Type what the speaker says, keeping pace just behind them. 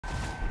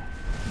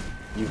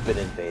You've been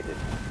invaded.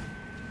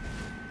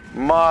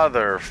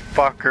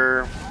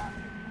 Motherfucker.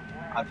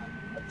 I'm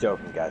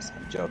joking, guys.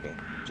 I'm joking.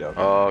 I'm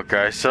joking. Oh,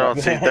 okay, I still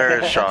don't see. There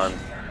is Sean.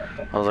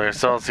 I was like, I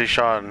still don't see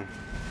Sean.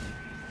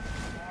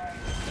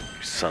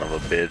 You son of a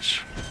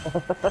bitch.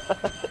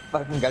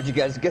 Fucking got you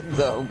guys good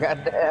though.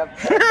 Goddamn.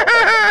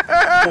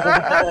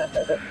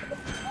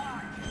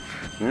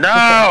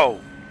 No!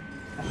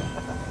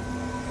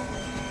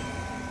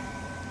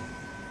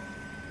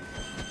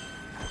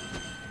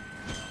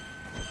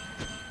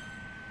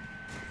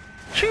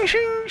 Shing,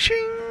 shing,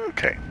 shing.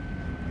 Okay.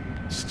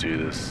 Let's do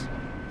this.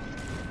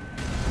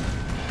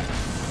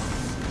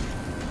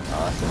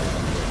 Awesome.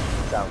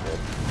 Sound good.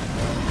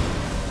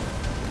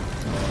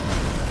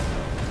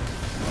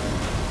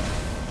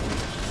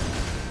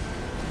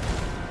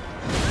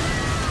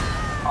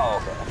 Oh,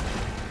 okay.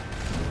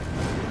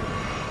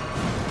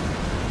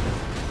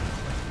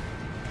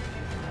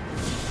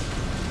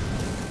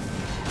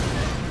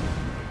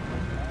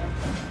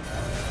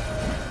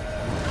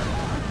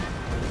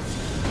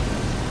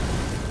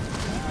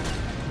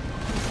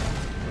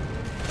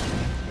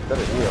 Good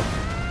at you.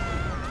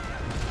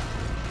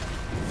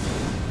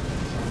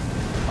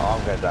 Oh,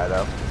 I'm gonna die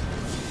though.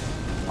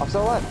 I'm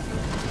so what?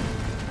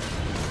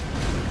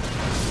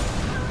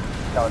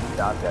 No, it's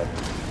not dead.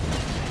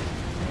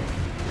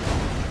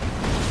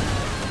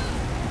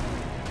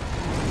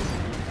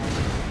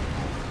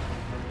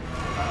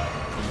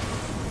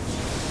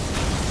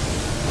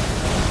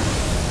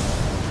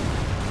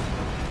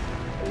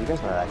 Hey, you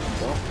guys might actually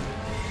kill.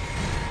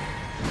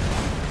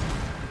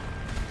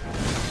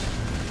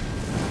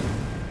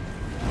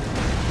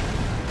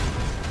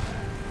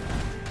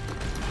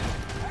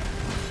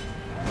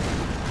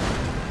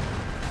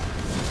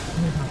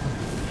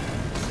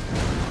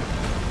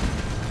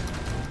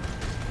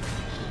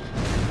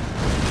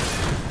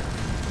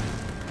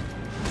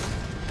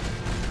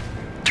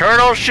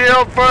 Turtle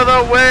shield for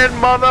the win,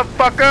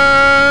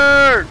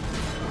 motherfucker!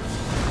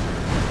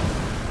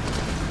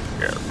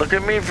 Yeah, look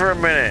at me for a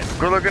minute.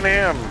 Go look at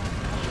him.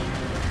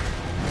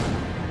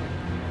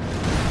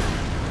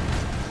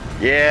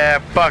 Yeah,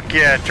 fuck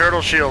yeah,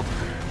 turtle shield.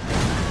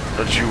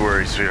 Don't you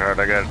worry, sweetheart.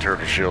 I got a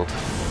turtle shield.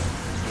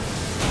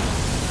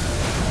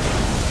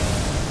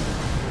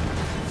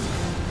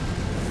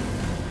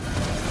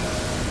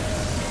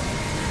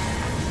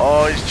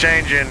 Oh, he's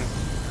changing.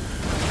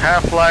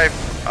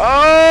 Half-Life.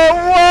 Oh,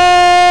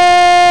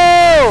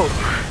 whoa!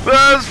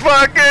 That's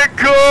fucking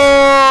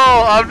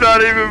cool! I'm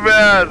not even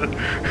mad.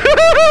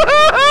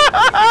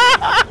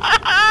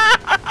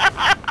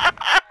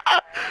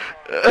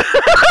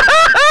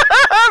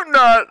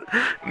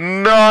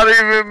 I'm not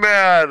even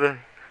mad.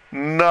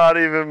 Not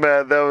even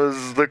mad. That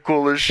was the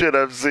coolest shit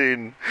I've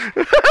seen.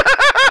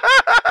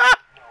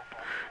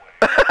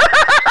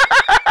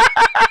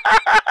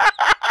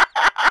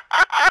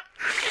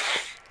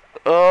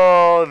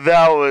 Oh,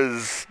 that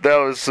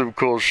was some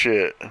cool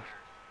shit.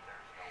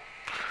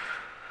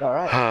 All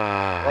right.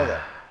 Well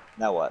then,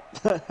 now what?